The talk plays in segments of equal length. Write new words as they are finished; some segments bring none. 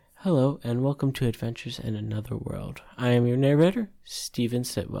Hello, and welcome to Adventures in Another World. I am your narrator, Stephen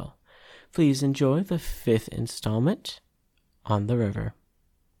Sitwell. Please enjoy the 5th installment, On the River.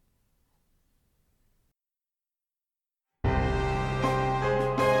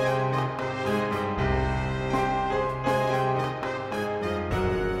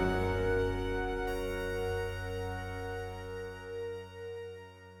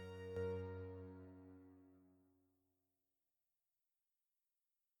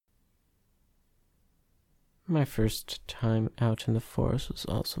 My first time out in the forest was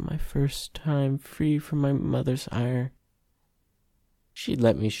also my first time free from my mother's ire. She'd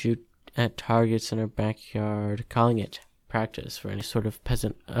let me shoot at targets in her backyard, calling it practice for any sort of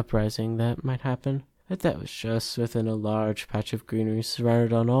peasant uprising that might happen. But that was just within a large patch of greenery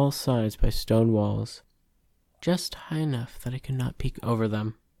surrounded on all sides by stone walls, just high enough that I could not peek over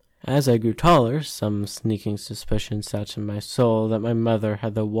them. As I grew taller, some sneaking suspicion sat in my soul that my mother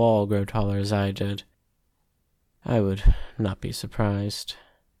had the wall grow taller as I did. I would not be surprised.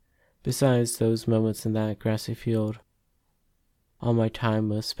 Besides those moments in that grassy field, all my time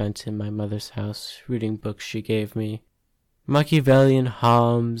was spent in my mother's house, reading books she gave me. Machiavellian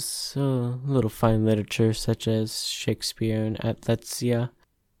Hobbes, a little fine literature such as Shakespeare and Atletia,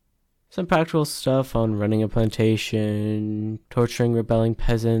 some practical stuff on running a plantation, torturing rebelling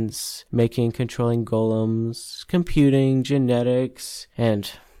peasants, making and controlling golems, computing, genetics,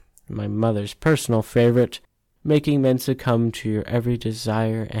 and my mother's personal favorite, making men succumb to your every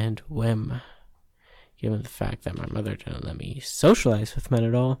desire and whim. Given the fact that my mother didn't let me socialize with men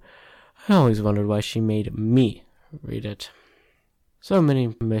at all, I always wondered why she made me read it. So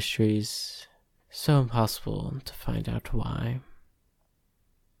many mysteries, so impossible to find out why.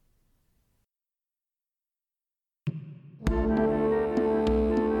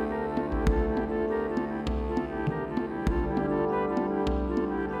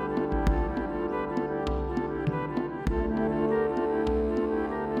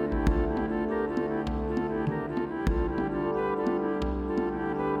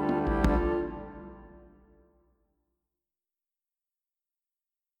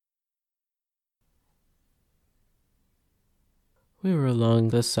 We were along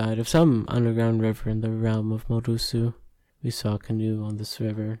the side of some underground river in the realm of Modusu. We saw a canoe on this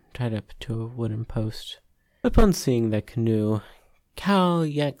river, tied up to a wooden post. Upon seeing that canoe,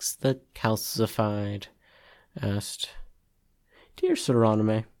 Calyax the Calcified asked, "Dear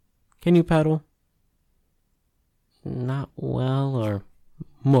Saronime, can you paddle?" "Not well, or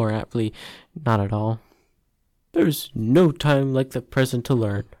more aptly, not at all. There's no time like the present to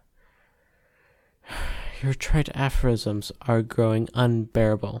learn. Your trite aphorisms are growing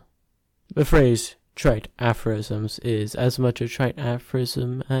unbearable." The phrase trite aphorisms is as much a trite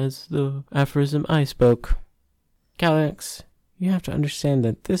aphorism as the aphorism I spoke. Calyax, you have to understand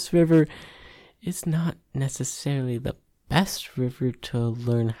that this river is not necessarily the best river to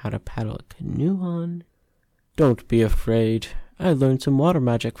learn how to paddle a canoe on. Don't be afraid. I learned some water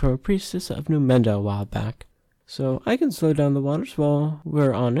magic from a priestess of Numenda a while back, so I can slow down the waters while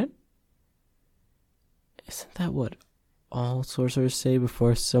we're on it. Isn't that what all sorcerers say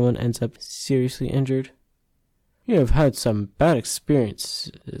before someone ends up seriously injured? You have had some bad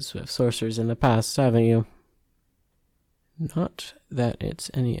experiences with sorcerers in the past, haven't you? Not that it's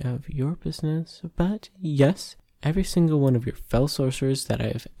any of your business, but yes, every single one of your fellow sorcerers that I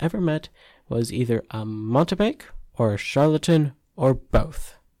have ever met was either a mountebank or a charlatan or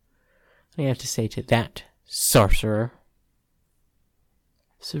both. What do you have to say to that, sorcerer?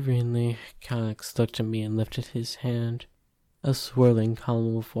 Serenely, Calyax looked at me and lifted his hand. A swirling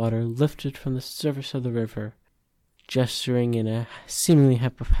column of water lifted from the surface of the river. Gesturing in a seemingly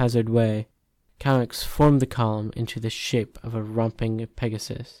haphazard way, Calyax formed the column into the shape of a romping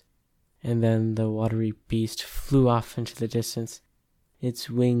Pegasus, and then the watery beast flew off into the distance, its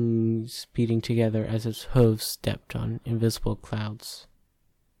wings beating together as its hooves stepped on invisible clouds.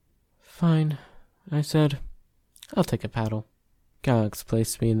 "Fine," I said. "I'll take a paddle." Calyax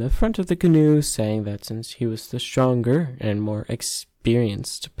placed me in the front of the canoe, saying that since he was the stronger and more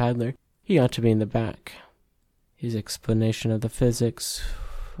experienced paddler, he ought to be in the back. His explanation of the physics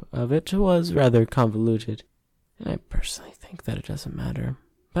of it was rather convoluted, and I personally think that it doesn't matter.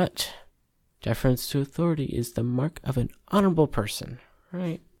 But deference to authority is the mark of an honorable person,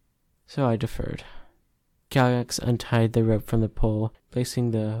 right? So I deferred. Calyax untied the rope from the pole, placing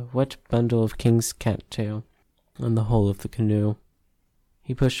the wet bundle of King's cattail on the hull of the canoe.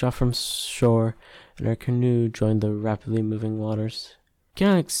 He pushed off from shore, and our canoe joined the rapidly moving waters.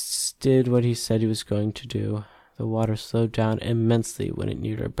 Calyax did what he said he was going to do. The water slowed down immensely when it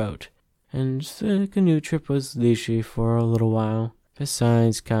neared our boat, and the canoe trip was leisurely for a little while.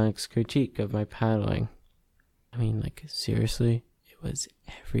 Besides Kalyak's critique of my paddling. I mean, like, seriously, it was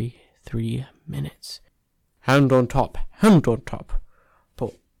every 3 minutes. Hand on top,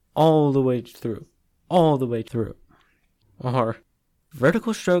 pull all the way through. Or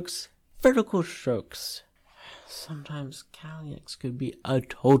vertical strokes. Sometimes Kalyaks could be a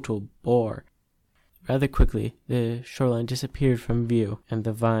total bore. Rather quickly, the shoreline disappeared from view, and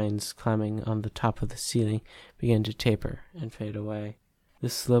the vines climbing on the top of the ceiling began to taper and fade away. The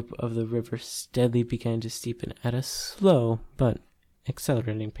slope of the river steadily began to steepen at a slow but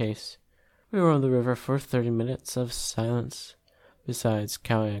accelerating pace. We were on the river for 30 minutes of silence, besides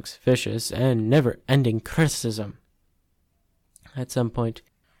Kalyak's vicious and never-ending criticism. At some point,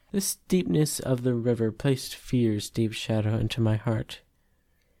 the steepness of the river placed fear's deep shadow into my heart.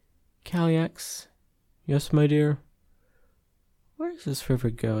 Kalyaks, yes, my dear. Where is this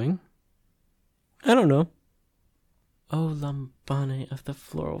river going? I don't know. Oh, Lambane of the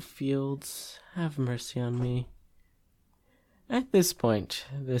floral fields, have mercy on me. At this point,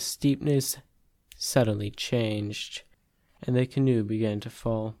 the steepness suddenly changed, and the canoe began to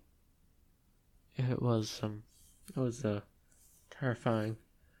fall. It was terrifying.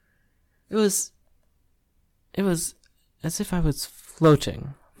 It was as if I was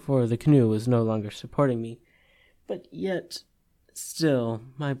floating, for the canoe was no longer supporting me, but yet, still,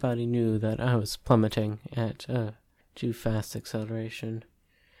 my body knew that I was plummeting at a too fast acceleration,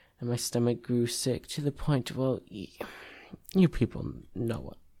 and my stomach grew sick to the point, well, you people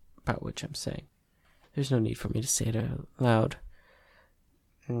know about which I'm saying. There's no need for me to say it out loud.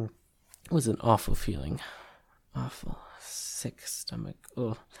 It was an awful feeling. Awful. Sick stomach.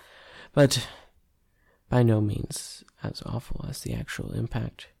 Ugh. But by no means as awful as the actual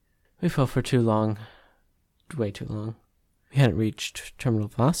impact. We fell for too long. Way too long. We hadn't reached terminal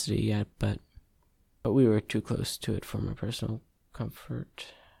velocity yet, but we were too close to it for my personal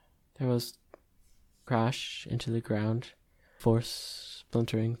comfort. There was a crash into the ground, force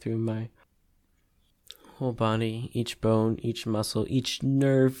splintering through my whole body, each bone, each muscle, each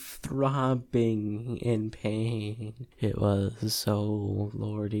nerve throbbing in pain. It was so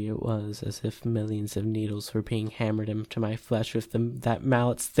lordy. It was as if millions of needles were being hammered into my flesh with that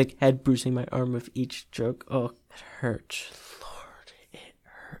mallet's thick head bruising my arm with each stroke. Oh, it hurt. Lord, it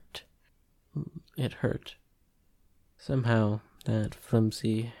hurt. It hurt. Somehow, that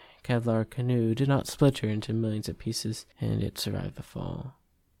flimsy Kevlar canoe did not splinter into millions of pieces, and it survived the fall.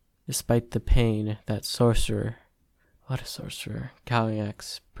 Despite the pain, that sorcerer, what a sorcerer,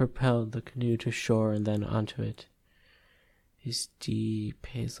 Kalyaks, propelled the canoe to shore and then onto it. His deep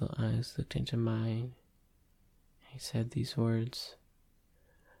hazel eyes looked into mine. He said these words.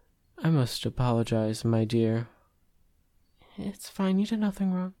 I must apologize, my dear. It's fine, you did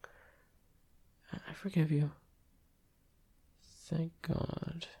nothing wrong. I forgive you. Thank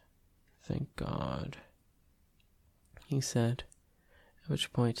God. Thank God, he said, at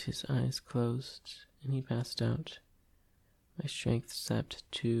which point his eyes closed and he passed out. My strength sapped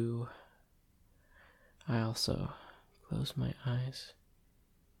too. I also closed my eyes.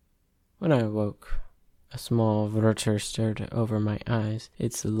 When I awoke, a small verter stared over my eyes,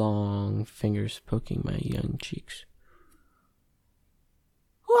 its long fingers poking my young cheeks.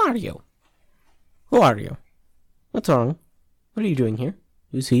 Who are you? Who are you? What's wrong? What are you doing here?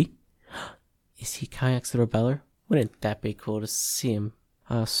 Who's he? Is he Kalyaks the Rebeller? Wouldn't that be cool to see him?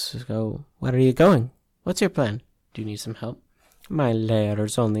 So, where are you going? What's your plan? Do you need some help? My lair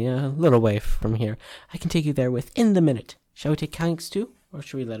is only a little way from here. I can take you there within the minute. Shall we take Kalyaks too? Or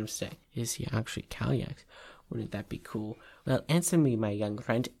should we let him stay? Is he actually Kalyaks? Wouldn't that be cool? Well, answer me, my young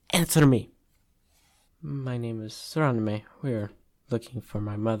friend. Answer me! My name is Saranime. We're looking for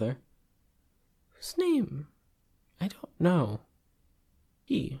my mother. Whose name? I don't know.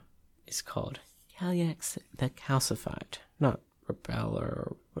 He is called Kalyaks the Calcified, not Rebeller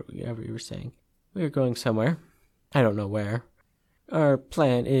or whatever you were saying. We are going somewhere. I don't know where. Our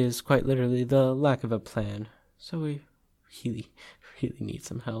plan is quite literally the lack of a plan, so we really need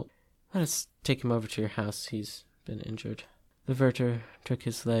some help. Let us take him over to your house. He's been injured. The verter took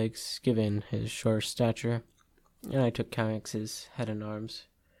his legs, given his short stature, and I took Kalyaks' head and arms.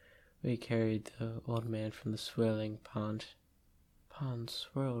 We carried the old man from the swirling pond. Pond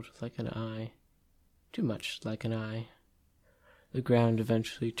swirled like an eye. Too much like an eye. The ground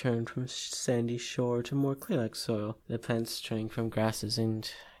eventually turned from sandy shore to more clay-like soil, the plants turning from grasses and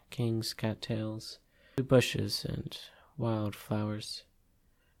king's cattails to bushes and wild flowers.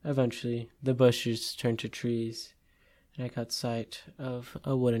 Eventually, the bushes turned to trees, and I caught sight of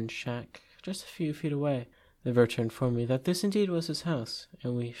a wooden shack just a few feet away. The verter informed me that this indeed was his house,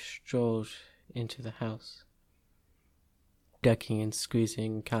 and we strolled into the house. ducking and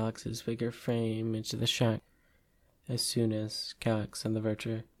squeezing Calyx's bigger frame into the shack. As soon as Calyx and the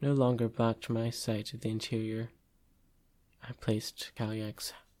Verger no longer blocked my sight of the interior, I placed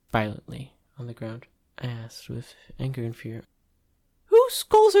Calyx violently on the ground. I asked with anger and fear, "Whose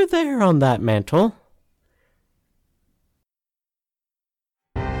skulls are there on that mantle?"